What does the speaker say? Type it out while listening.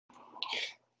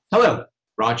Hello,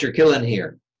 Roger Killen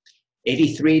here.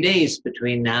 83 days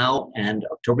between now and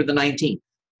October the 19th,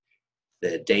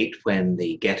 the date when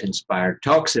the Get Inspired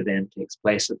Talks event takes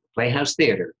place at the Playhouse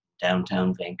Theatre,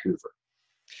 downtown Vancouver.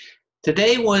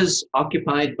 Today was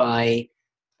occupied by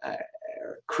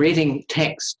creating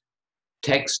text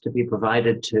to be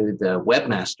provided to the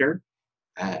webmaster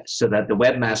so that the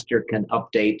webmaster can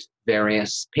update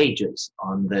various pages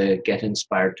on the Get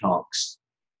Inspired Talks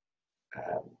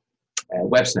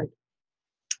website.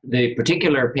 The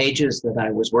particular pages that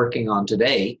I was working on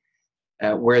today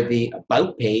were the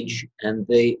About page and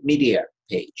the Media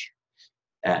page.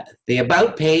 The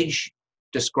About page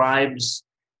describes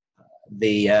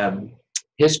the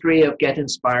history of Get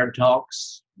Inspired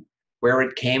Talks, where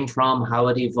it came from, how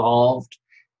it evolved,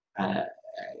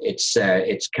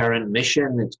 its current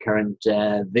mission, its current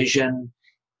vision,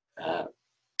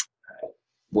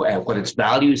 what its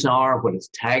values are, what its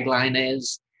tagline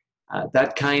is.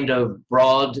 That kind of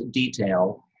broad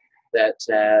detail that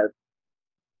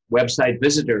website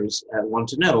visitors want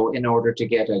to know in order to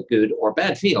get a good or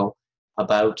bad feel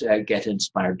about Get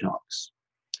Inspired Talks.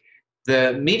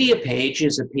 The Media page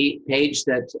is a page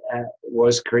that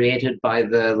was created by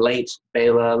the late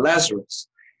Bela Lazarus.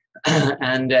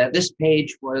 And this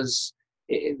page was,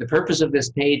 the purpose of this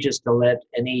page is to let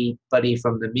anybody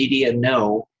from the media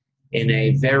know in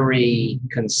a very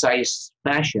concise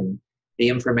fashion the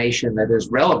information that is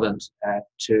relevant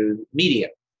to media,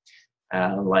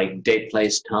 like date,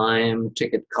 place, time,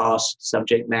 ticket cost,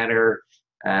 subject matter,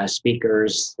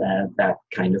 speakers, that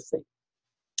kind of thing.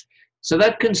 So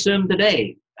that consumed the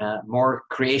day, more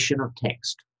creation of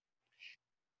text.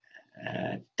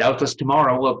 Doubtless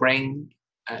tomorrow will bring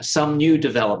some new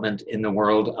development in the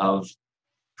world of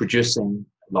producing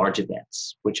large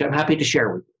events, which I'm happy to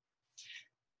share with you.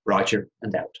 Roger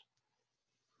and out.